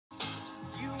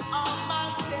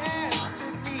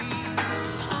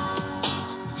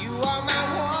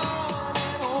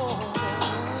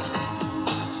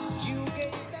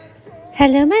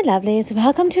Hello, my lovelies.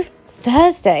 Welcome to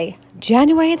Thursday,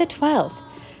 January the 12th,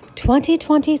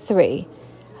 2023.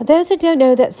 For those who don't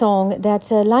know that song, that's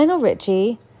Lionel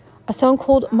Richie, a song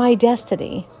called My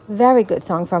Destiny. Very good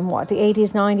song from the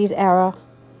 80s, 90s era.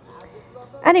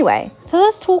 Anyway, so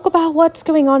let's talk about what's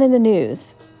going on in the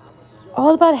news.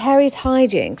 All about Harry's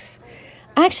hijinks.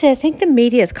 Actually, I think the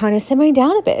media is kind of simmering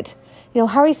down a bit. You know,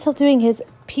 Harry's still doing his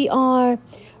PR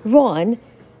run,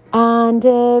 and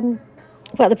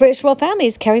the British royal family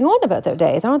is carrying on about their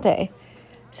days, aren't they?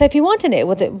 So if you want to know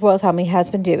what the royal family has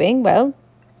been doing, well,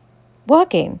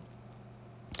 working.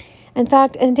 In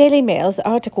fact, in Daily Mail's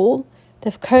article,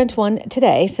 the current one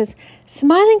today, says,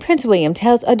 smiling Prince William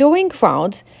tells adoring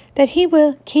crowds that he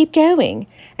will keep going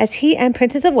as he and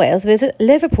Princess of Wales visit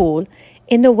Liverpool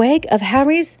in the wake of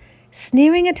Harry's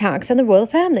sneering attacks on the royal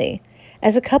family,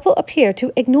 as a couple appear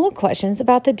to ignore questions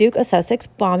about the Duke of Sussex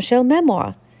bombshell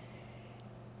memoir.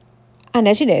 And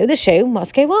as you know, the show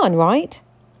must go on, right?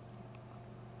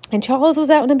 And Charles was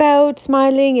out and about,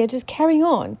 smiling, just carrying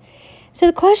on. So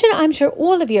the question I'm sure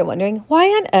all of you are wondering, why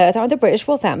on earth aren't the British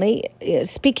royal family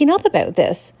speaking up about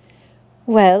this?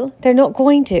 Well, they're not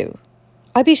going to.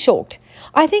 I'd be shocked.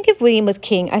 I think if William was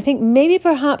king, I think maybe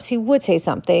perhaps he would say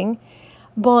something.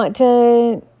 But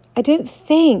I don't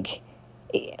think...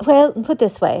 Well, put it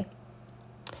this way.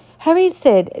 Harry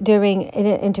said during an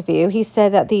interview, he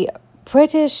said that the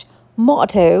British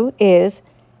motto is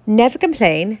never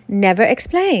complain, never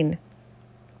explain.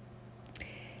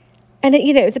 And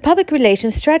it's a public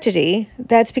relations strategy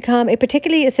that's become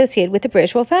particularly associated with the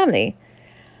British royal family.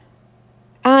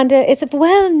 And it's a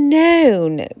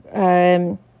well-known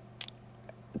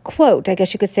quote, I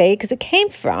guess you could say, because it came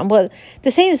from, the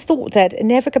saying is thought that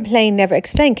never complain, never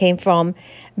explain came from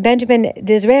Benjamin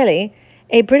Disraeli,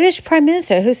 a British Prime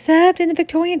Minister who served in the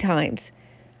Victorian times.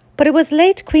 But it was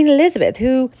late Queen Elizabeth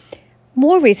who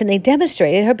more recently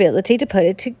demonstrated her ability to put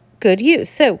it to good use.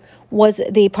 So, was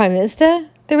the Prime Minister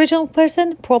the original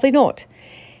person? Probably not.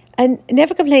 And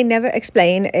never complain, never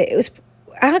explain, it was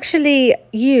actually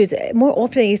used more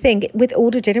often than you think with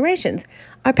older generations.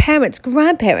 Our parents,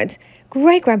 grandparents,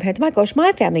 great-grandparents, my gosh,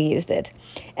 my family used it.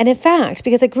 And in fact,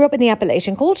 because I grew up in the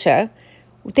Appalachian culture,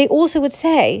 they also would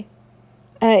say,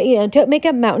 don't make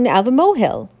a mountain out of a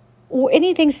molehill or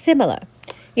anything similar.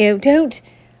 Don't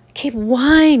keep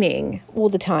whining all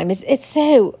the time. It's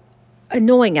so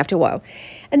annoying after a while.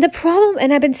 And the problem,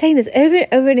 and I've been saying this over and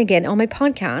over and again on my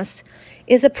podcast,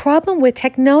 is the problem with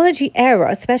technology era,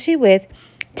 especially with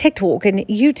TikTok and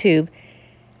YouTube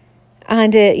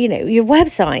and, your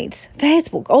websites,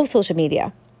 Facebook, all social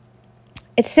media.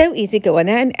 It's so easy to go in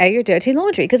there and air your dirty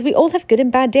laundry because we all have good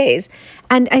and bad days.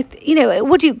 And,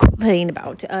 what do you complain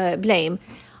about? Blame?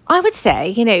 I would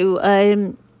say,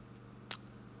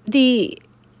 the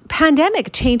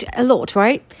pandemic changed a lot,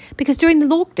 right? Because during the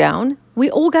lockdown,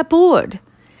 we all got bored.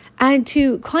 And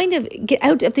to kind of get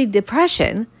out of the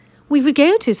depression, we would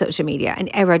go to social media and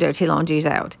air our dirty laundries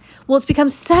out. Well, it's become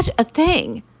such a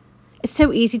thing. It's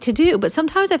so easy to do, but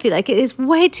sometimes I feel like it is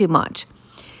way too much.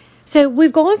 So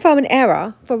we've gone from an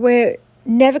era where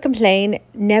never complain,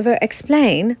 never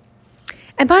explain.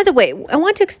 And by the way, I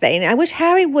want to explain, I wish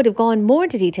Harry would have gone more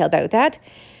into detail about that.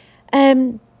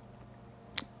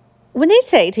 When they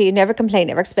say to you, never complain,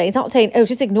 never explain, it's not saying,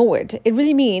 just ignore it. It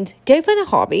really means go find a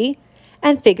hobby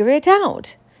and figure it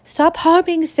out. Stop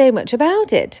harping so much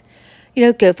about it.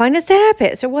 Go find a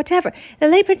therapist or whatever. The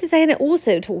late Princess Diana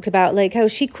also talked about how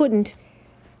she couldn't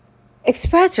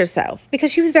express herself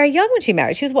because she was very young when she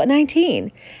married. She was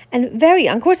 19 and very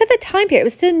young. Of course, at the time period, it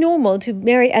was still normal to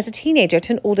marry as a teenager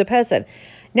to an older person.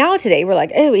 Now today, we're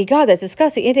like, oh, God, that's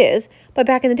disgusting. It is. But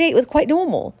back in the day, it was quite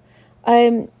normal.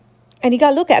 And you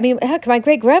got to look at, heck, my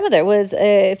great-grandmother was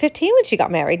 15 when she got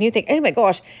married. And you think, oh, my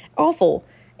gosh, awful.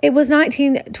 It was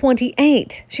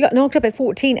 1928. She got knocked up at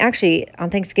 14, actually, on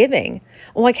Thanksgiving.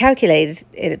 Oh, I calculated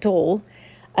it at all.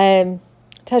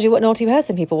 Tells you what naughty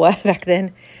person people were back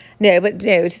then. No,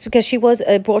 just because she was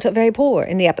brought up very poor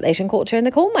in the Appalachian culture in the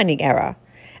coal mining era.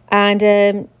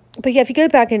 And, but yeah, if you go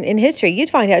back in history, you'd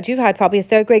find out you've had probably a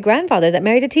third great grandfather that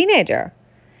married a teenager.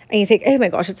 And you think, oh my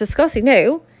gosh, it's disgusting.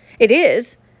 No, it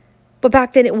is. But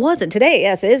back then it wasn't. Today,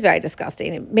 yes, it is very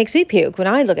disgusting. It makes me puke. When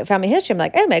I look at family history, I'm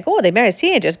like, oh my God, they married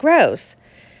teenagers. Gross.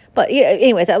 But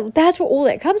anyways, that's where all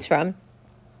that comes from.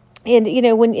 And,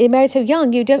 when you're married so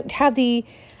young, you don't have the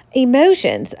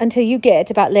emotions until you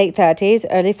get about late 30s,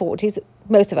 early 40s.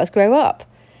 Most of us grow up.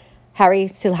 Harry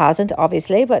still hasn't,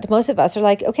 obviously, but most of us are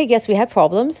like, okay, yes, we have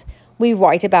problems. We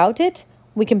write about it.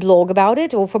 We can blog about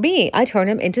it. Or for me, I turn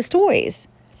them into stories.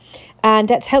 And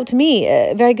that's helped me,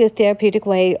 a very good therapeutic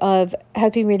way of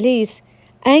helping release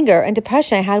anger and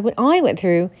depression I had when I went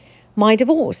through my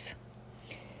divorce.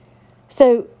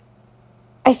 So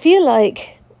I feel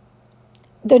like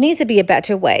there needs to be a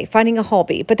better way, finding a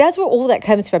hobby. But that's where all that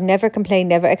comes from. Never complain,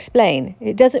 never explain.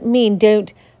 It doesn't mean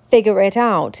don't figure it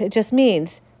out. It just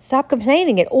means stop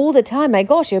complaining it all the time. My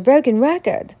gosh, you're a broken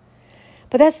record.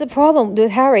 But that's the problem with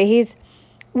Harry. He's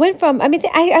went from, I mean,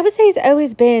 I would say he's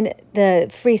always been the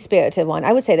free-spirited one.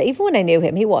 I would say that even when I knew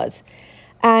him, he was.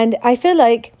 And I feel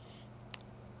like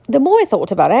the more I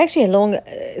thought about it, I actually had long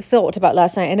thought about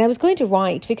last night, and I was going to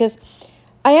write because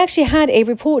I actually had a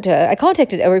reporter. I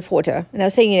contacted a reporter, and I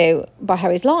was saying, about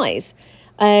Harry's lies,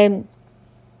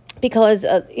 because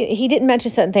he didn't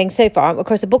mention certain things so far. Of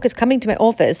course, the book is coming to my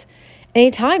office any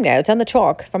time now. It's on the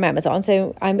chalk from Amazon,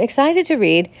 so I'm excited to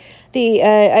read.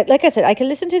 Like I said, I can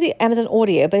listen to the Amazon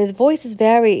audio, but his voice is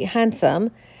very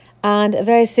handsome and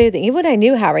very soothing. Even when I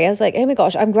knew Harry, I was like, oh my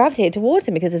gosh, I'm gravitated towards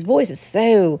him because his voice is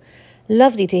so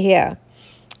lovely to hear.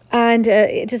 And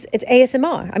it's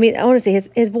ASMR. I mean, honestly,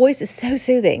 his voice is so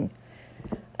soothing.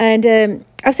 And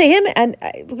I'll say him, and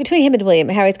between him and William,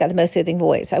 Harry's got the most soothing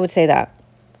voice. I would say that.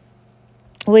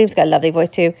 William's got a lovely voice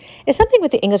too. It's something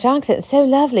with the English accent. It's so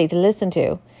lovely to listen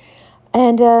to.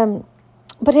 And,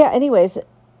 but yeah, anyways,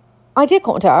 I did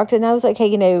contact, and I was like,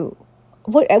 hey,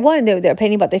 what I want to know their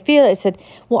opinion, what they feel. I said,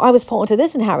 well, I was part of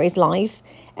this in Harry's life,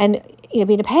 and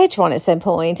being a patron at some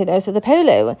point, and also the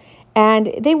polo.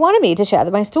 And they wanted me to share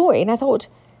my story. And I thought,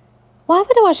 why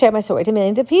would I want to share my story to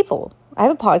millions of people? I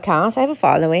have a podcast. I have a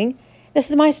following. This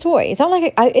is my story. It's not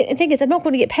like the thing is, I'm not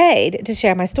going to get paid to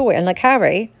share my story, unlike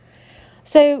Harry.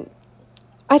 So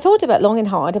I thought about long and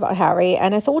hard about Harry.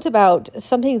 And I thought about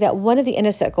something that one of the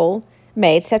inner circle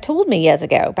mates had told me years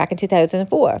ago, back in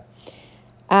 2004.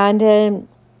 And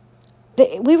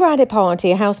we were at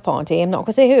a house party. I'm not going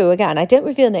to say who. Again, I don't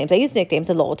reveal names. I use nicknames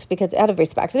a lot because out of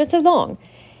respect. It's been so long.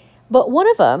 But one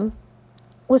of them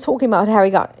was talking about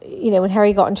Harry when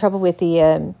Harry got in trouble with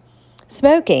the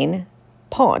smoking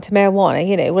pot,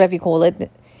 marijuana, whatever you call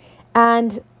it.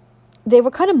 And they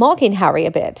were kind of mocking Harry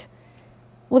a bit.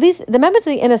 Well, the members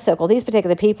of the inner circle, these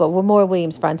particular people, were more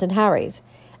William's friends than Harry's.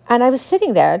 And I was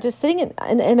sitting there, just sitting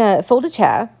in a folded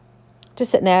chair,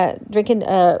 just sitting there drinking,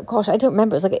 gosh, I don't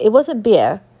remember. It wasn't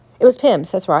beer. It was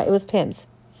Pimm's. That's right. It was Pimm's.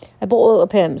 I bought a little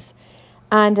Pimm's.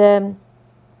 And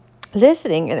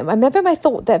listening, and I remember my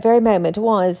thought that very moment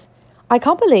was, I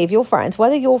can't believe your friends,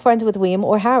 whether you're friends with William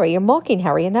or Harry, you're mocking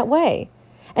Harry in that way.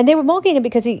 And they were mocking him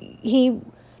because the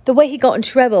way he got in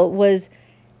trouble was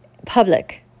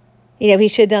public. He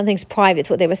should have done things private, is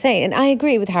what they were saying. And I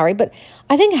agree with Harry, but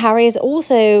I think Harry is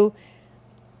also,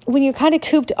 when you're kind of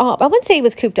cooped up, I wouldn't say he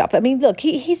was cooped up. I mean, look,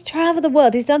 he's traveled the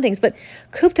world, he's done things, but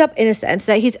cooped up in a sense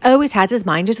that he's always had his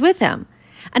minders with him.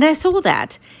 And I saw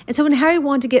that. And so when Harry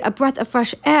wanted to get a breath of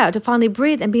fresh air to finally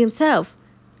breathe and be himself,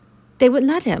 they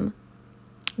wouldn't let him.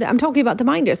 I'm talking about the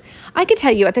minders. I can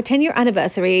tell you at the 10-year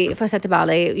anniversary for Sette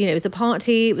Ballet, it was a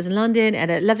party. It was in London at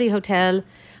a lovely hotel.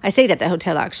 I stayed at the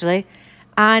hotel, actually.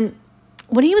 And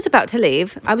when he was about to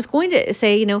leave, I was going to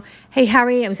say, hey,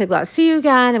 Harry, I'm so glad to see you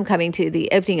again. I'm coming to the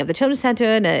opening of the Children's Centre.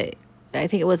 And I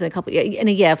think it was in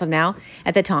a year from now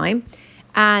at the time.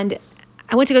 And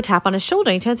I went to go tap on his shoulder.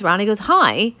 And he turns around and he goes,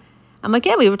 hi. I'm like,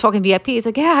 yeah, we were talking VIP. He's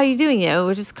like, yeah, how are you doing?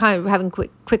 We're just kind of having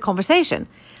quick conversation.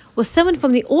 Well, someone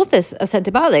from the office of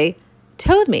Sette Ballet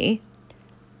told me,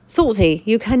 Salty,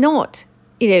 you cannot,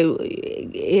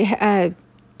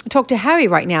 talk to Harry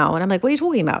right now. And I'm like, what are you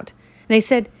talking about? And they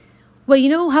said, well, you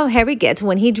know how Harry gets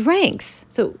when he drinks.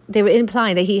 So they were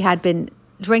implying that he had been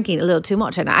drinking a little too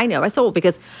much. And I saw it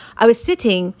because I was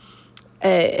sitting,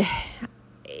 if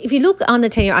you look on the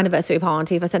 10-year anniversary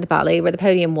party for Sette Ballet, where the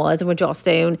podium was and where Joss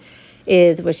Stone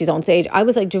is, where she's on stage, I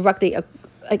was directly,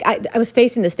 I was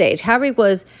facing the stage. Harry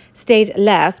was stage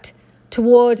left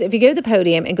towards, if you go to the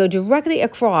podium and go directly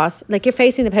across, like you're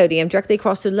facing the podium, directly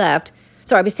across to the left,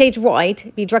 sorry, be stage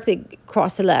right, be directly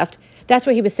across to the left, that's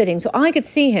where he was sitting. So I could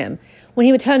see him when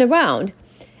he would turn around,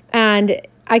 and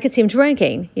I could see him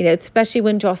drinking, especially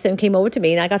when Joss Stone came over to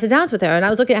me and I got to dance with her, and I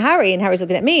was looking at Harry and Harry's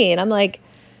looking at me, and I'm like,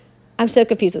 I'm so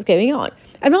confused what's going on.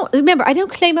 Remember, I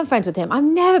don't claim I'm friends with him. I've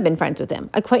never been friends with him.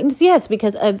 Acquaintance, yes,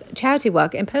 because of charity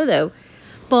work and polo.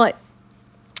 But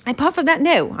apart from that,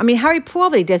 no. I mean, Harry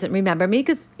probably doesn't remember me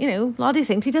because, a lot of these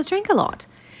things, he does drink a lot.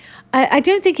 I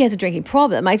don't think he has a drinking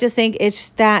problem. I just think it's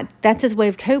that's his way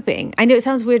of coping. I know it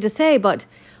sounds weird to say, but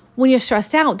when you're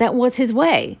stressed out, that was his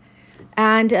way.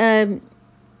 And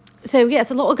so,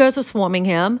 yes, a lot of girls were swarming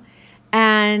him.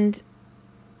 And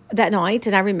that night,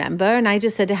 and I remember, and I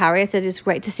just said to Harry, I said, it's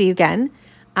great to see you again.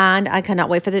 And I cannot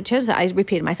wait for the shows. I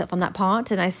repeated myself on that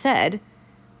part. And I said,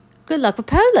 good luck with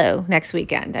polo next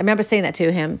weekend. I remember saying that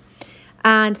to him.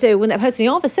 And so when that person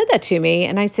in the office said that to me,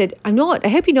 and I said, I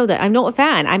hope you know that I'm not a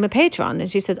fan. I'm a patron. And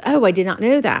she says, oh, I did not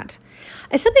know that.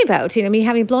 It's something about, me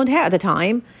having blonde hair at the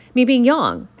time, me being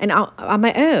young and on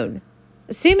my own,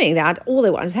 assuming that all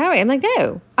they want is Harry. I'm like,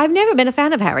 no, I've never been a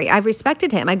fan of Harry. I've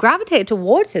respected him. I gravitated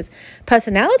towards his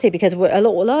personality because we're a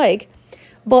lot alike,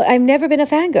 but I've never been a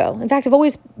fangirl. In fact, I've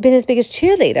always been his biggest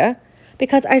cheerleader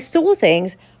because I saw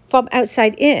things from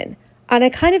outside in, and I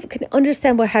kind of can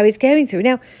understand what Harry's going through.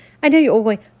 Now, I know you're all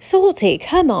going, Salty,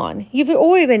 come on. You've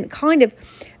already been kind of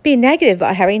being negative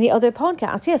about Harry in the other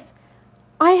podcasts. Yes,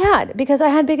 I had, because I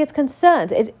had biggest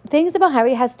concerns. Things about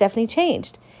Harry has definitely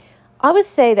changed. I would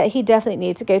say that he definitely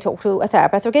needs to go talk to a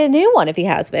therapist or get a new one if he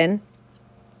has been.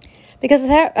 Because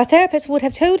a therapist would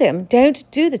have told him, don't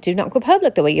do this, do not go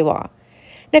public the way you are.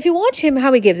 Now, if you watch him,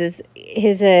 how he gives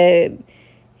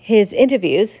his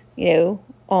interviews,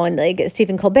 on like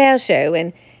Stephen Colbert show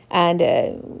and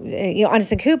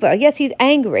Anderson Cooper, yes, he's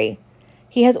angry.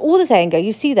 He has all this anger.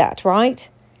 You see that, right?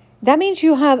 That means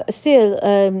you have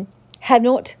still have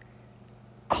not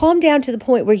calmed down to the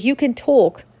point where you can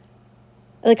talk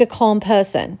like a calm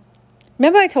person.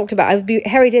 Remember I talked about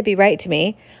Harry did berate to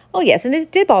me. Oh yes, and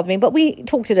it did bother me, but we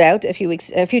talked it out a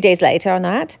few days later on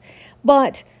that.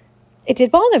 But it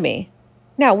did bother me.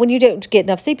 Now, when you don't get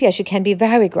enough sleep, yes, you can be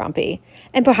very grumpy,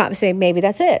 and perhaps maybe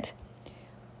that's it.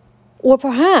 Or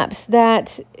perhaps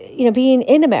that, being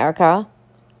in America,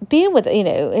 being with,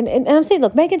 and I'm saying,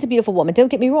 look, Meghan's a beautiful woman, don't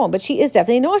get me wrong, but she is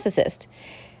definitely a narcissist.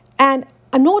 And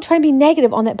I'm not trying to be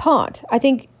negative on that part. I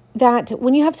think that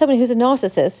when you have someone who's a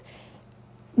narcissist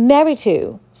married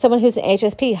to someone who's an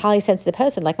HSP, highly sensitive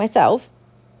person like myself,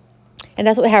 and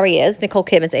that's what Harry is, Nicole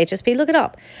Kidman's HSP, look it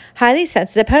up. Highly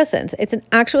sensitive persons. It's an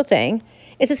actual thing.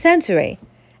 It's a sensory.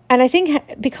 And I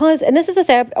think because, and this is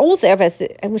all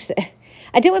therapists,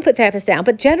 I don't want to put therapists down,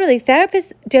 but generally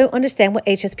therapists don't understand what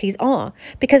HSPs are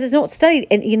because it's not studied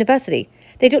in university.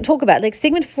 They don't talk about it. Like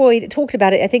Sigmund Freud talked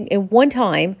about it, I think, in one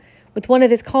time with one of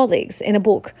his colleagues in a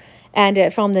book.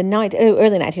 And from the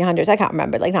early 1900s, I can't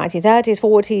remember, like 1930s,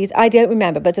 40s, I don't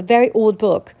remember, but it's a very old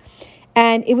book.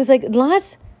 And it was like the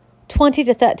last 20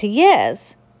 to 30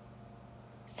 years,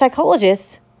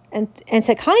 psychologists and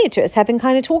psychiatrists have been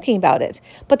kind of talking about it.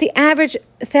 But the average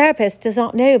therapist does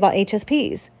not know about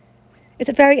HSPs. It's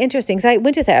very interesting because I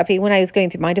went to therapy when I was going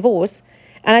through my divorce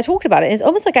and I talked about it. It's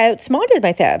almost like I outsmarted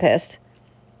my therapist.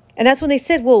 And that's when they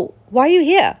said, well, why are you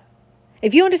here?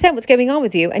 If you understand what's going on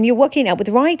with you and you're working out with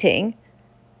writing,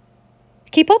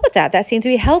 keep up with that. That seems to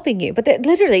be helping you. But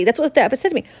literally, that's what the therapist said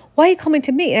to me. Why are you coming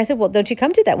to me? And I said, well, don't you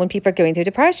come to that when people are going through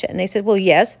depression? And they said, well,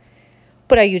 yes.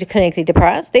 But are you clinically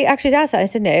depressed? They actually asked that. I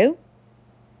said, no.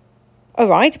 All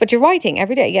right, but you're writing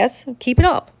every day. Yes, keep it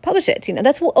up. Publish it.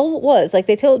 That's what all it was. Like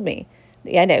they told me.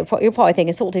 Yeah, I know. You're probably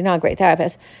thinking, Salty, not a great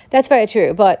therapist. That's very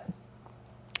true. But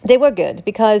they were good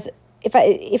because if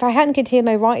I hadn't continued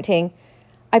my writing,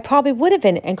 I probably would have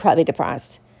been incredibly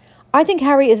depressed. I think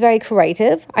Harry is very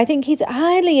creative. I think he's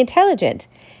highly intelligent.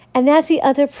 And that's the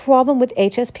other problem with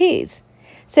HSPs.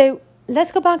 So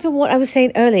let's go back to what I was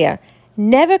saying earlier.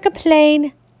 Never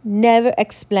complain, never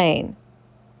explain.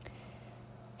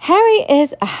 Harry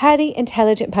is a highly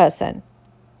intelligent person.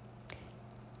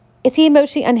 Is he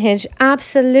emotionally unhinged?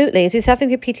 Absolutely. Is he suffering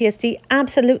through PTSD?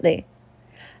 Absolutely.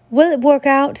 Will it work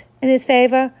out in his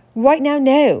favor? Right now,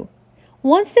 no.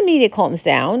 Once the media calms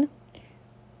down,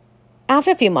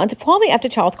 after a few months, probably after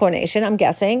Charles' coronation, I'm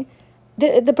guessing,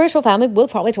 the British royal family will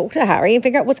probably talk to Harry and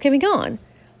figure out what's going on.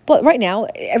 But right now,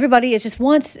 everybody just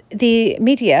wants the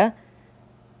media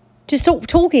to stop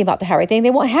talking about the Harry thing.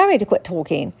 They want Harry to quit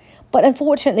talking. But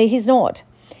unfortunately, he's not.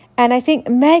 And I think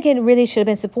Meghan really should have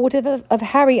been supportive of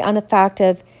Harry on the fact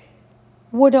of,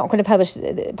 we're not going to publish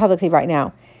publicly right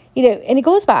now. And it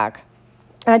goes back,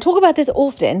 and I talk about this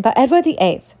often, but Edward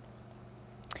VIII,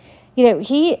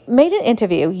 he made an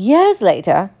interview years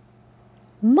later,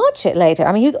 much later.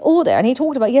 I mean, he was older, and he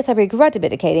talked about, yes, I regret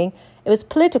abdicating. It was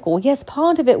political. Yes,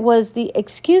 part of it was the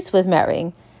excuse was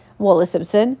marrying Wallis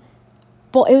Simpson,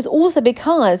 but it was also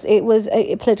because it was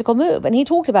a political move, and he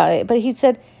talked about it. But he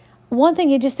said, one thing,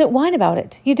 you just don't whine about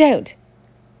it. You don't.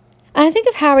 And I think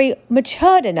if Harry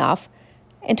matured enough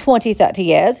in 20, 30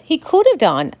 years, he could have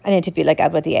done an interview like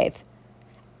Edward VIII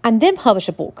and then publish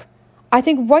a book. I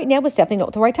think right now was definitely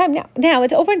not the right time. Now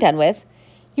it's over and done with.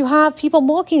 You have people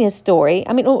mocking his story.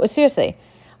 I mean, seriously.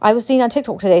 I was seeing on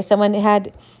TikTok today, someone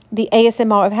had the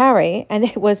ASMR of Harry, and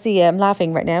it was the, I'm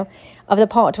laughing right now, of the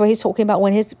part where he's talking about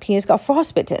when his penis got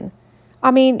frostbitten.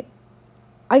 I mean,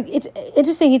 it's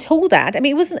interesting he told that. I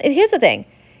mean, it wasn't, here's the thing.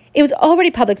 It was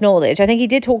already public knowledge. I think he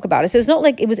did talk about it. So it's not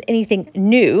like it was anything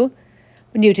new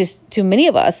to many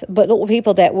of us, but a lot of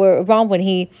people that were around when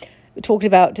he talking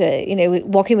about,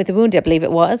 Walking with the Wounded, I believe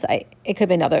it was. It could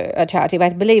be another charity, but I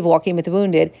believe Walking with the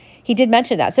Wounded. He did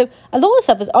mention that. So a lot of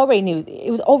stuff was already new.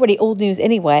 It was already old news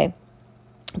anyway.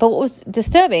 But what was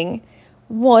disturbing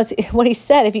was what he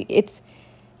said.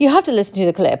 You have to listen to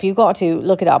the clip. You've got to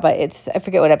look it up. I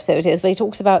forget what episode it is, but he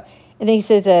talks about, and then he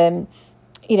says,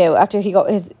 after he got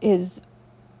his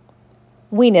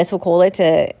weenus, we'll call it,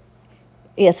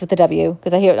 yes, with the W,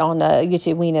 because I hear it on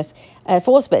YouTube, weenus,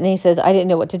 frostbite, and he says, I didn't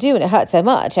know what to do, and it hurt so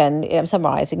much, and I'm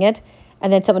summarizing it,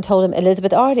 and then someone told him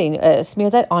Elizabeth Arden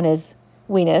smeared that on his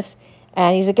weenus,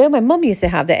 and he's like, oh, my mum used to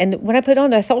have that, and when I put it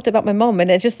on, I thought about my mum,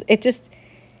 and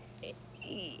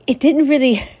it didn't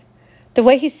really, the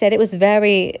way he said it was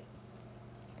it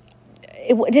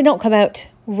did not come out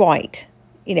right,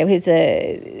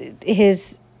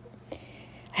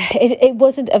 it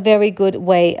wasn't a very good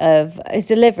way of, his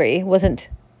delivery wasn't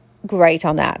great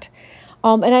on that.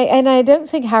 And I don't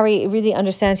think Harry really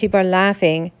understands people are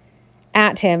laughing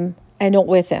at him and not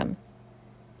with him.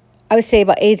 I would say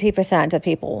about 80% of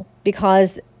people,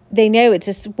 because they know it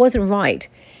just wasn't right.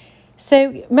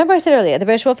 So remember I said earlier, the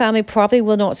British royal family probably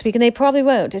will not speak, and they probably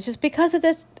won't. It's just because of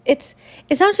this. It's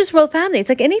not just royal family. It's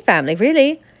like any family,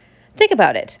 really. Think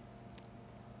about it.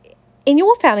 In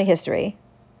your family history,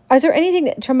 is there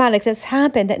anything traumatic that's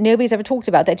happened that nobody's ever talked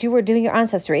about, that you were doing your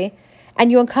ancestry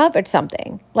and you uncovered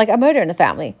something, like a murder in the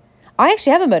family? I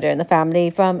actually have a murder in the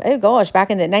family from, back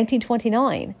in the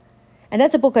 1929. And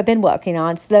that's a book I've been working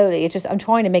on slowly. I'm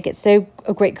trying to make it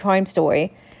a great crime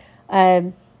story.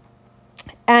 And,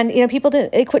 people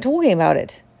they quit talking about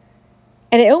it.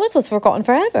 And it almost was forgotten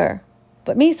forever.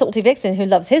 But me, Salty Vixen, who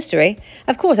loves history,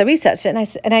 of course, I researched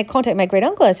it, and I contacted my great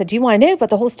uncle. I said, do you want to know about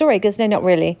the whole story? He goes, no, not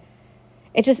really.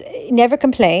 It just never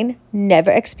complain,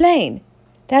 never explain.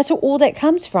 That's where all that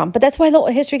comes from. But that's why a lot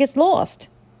of history gets lost.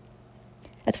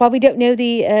 That's why we don't know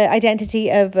the identity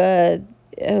of,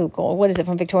 what is it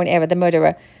from Victorian era, the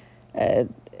murderer,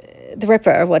 the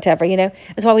Ripper or whatever,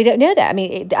 That's why we don't know that. I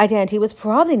mean, the identity was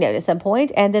probably known at some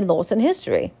point and then lost in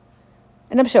history.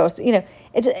 And I'm sure,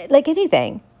 it's like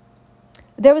anything.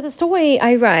 There was a story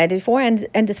I read before I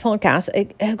end this podcast.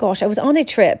 I was on a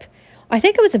trip. I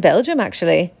think it was in Belgium,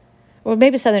 actually. Or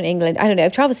maybe southern England. I don't know.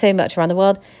 I've traveled so much around the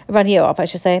world, around Europe, I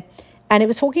should say. And it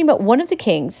was talking about one of the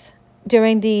kings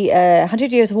during the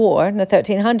 100 Years' War in the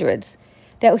 1300s,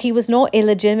 that he was not a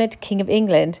legitimate king of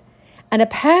England. And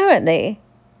apparently,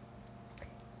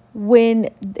 when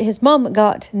his mum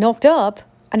got knocked up,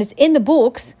 and it's in the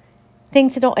books,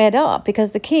 things did not add up,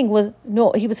 because the king was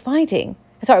fighting.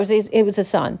 Sorry, it was his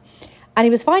son. And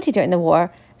he was fighting during the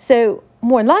war. So,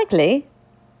 more than likely,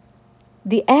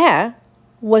 the heir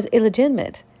was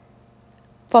illegitimate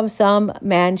from some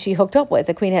man she hooked up with.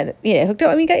 The queen had, hooked up.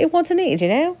 I mean, you got your wants and needs,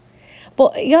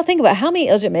 But you got to think about how many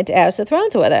illegitimate heirs to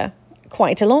thrones were there.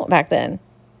 Quite a lot back then.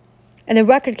 And the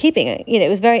record keeping, it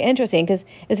was very interesting because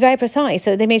it was very precise.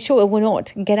 So they made sure it would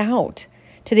not get out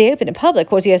to the open in public. Of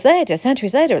course, years later,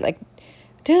 centuries later, like,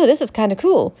 dude, this is kind of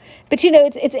cool. But,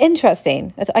 it's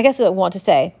interesting. That's, I guess, what I want to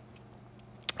say.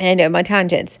 And I know my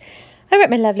tangents. All right,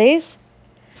 my lovelies.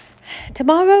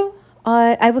 Tomorrow,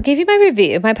 I will give you my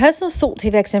review, my personal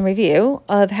Salty Vixen review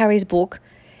of Harry's book.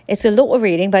 It's a lot of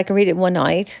reading, but I can read it in one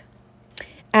night.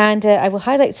 And I will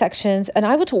highlight sections, and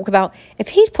I will talk about, if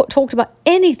he talked about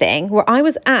anything where I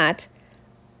was at,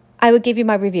 I would give you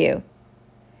my review.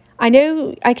 I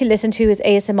know I can listen to his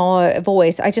ASMR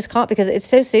voice. I just can't, because it's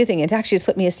so soothing. It actually has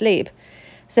put me asleep.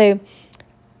 So,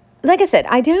 like I said,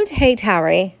 I don't hate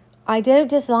Harry. I don't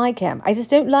dislike him. I just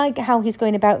don't like how he's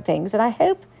going about things. And I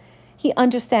hope he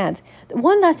understands.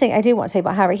 One last thing I do want to say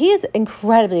about Harry. He is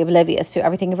incredibly oblivious to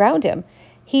everything around him.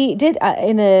 He did,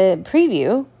 in the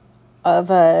preview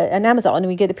of an Amazon, and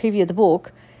we get the preview of the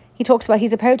book, he talks about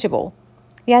he's approachable.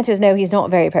 The answer is no, he's not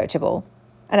very approachable.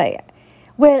 And I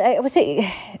would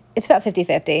say it's about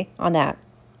 50-50 on that.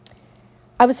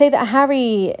 I would say that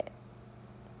Harry,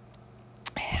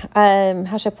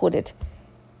 how should I put it?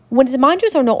 When his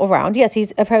minders are not around, yes,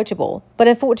 he's approachable. But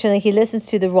unfortunately, he listens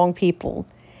to the wrong people.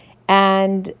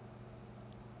 And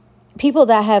people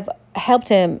that have helped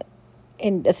him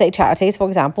in, say, charities, for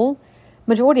example,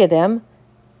 majority of them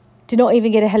do not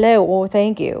even get a hello or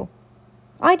thank you.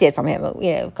 I did from him,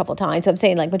 a couple of times. So I'm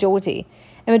saying like majority.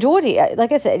 And majority,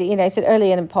 like I said, I said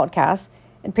earlier in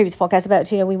previous podcasts about,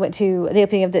 we went to the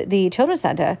opening of the children's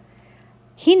center.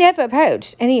 He never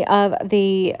approached any of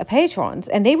the patrons.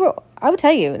 And I would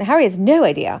tell you, and Harry has no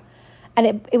idea.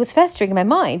 And it was festering in my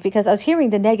mind because I was hearing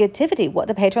the negativity, what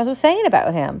the patrons were saying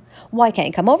about him. Why can't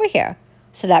he come over here?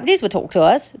 Celebrities would talk to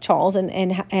us. Charles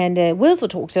and Wills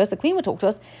would talk to us. The Queen would talk to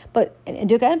us. And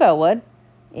Duke Edinburgh would.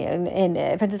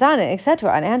 in Princess Anne,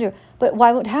 etc., and Andrew, but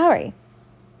why won't Harry?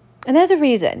 And there's a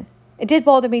reason. It did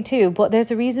bother me too, but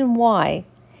there's a reason why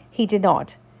he did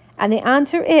not. And the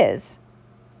answer is,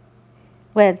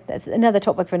 well, that's another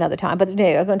topic for another time, but no,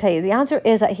 I'm going to tell you, the answer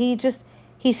is that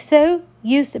he's so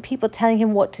used to people telling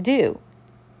him what to do.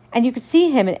 And you could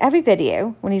see him in every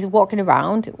video when he's walking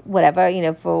around, whatever,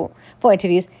 for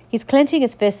interviews, he's clenching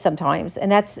his fists sometimes,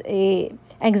 and that's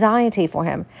anxiety for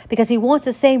him because he wants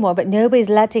to say more, but nobody's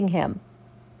letting him.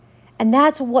 And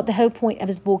that's what the whole point of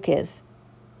his book is.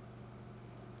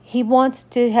 He wants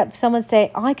to have someone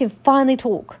say, I can finally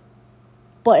talk.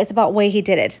 But it's about the way he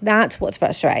did it. That's what's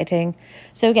frustrating.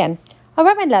 So again, all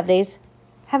right, my lovelies,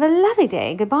 have a lovely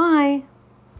day. Goodbye.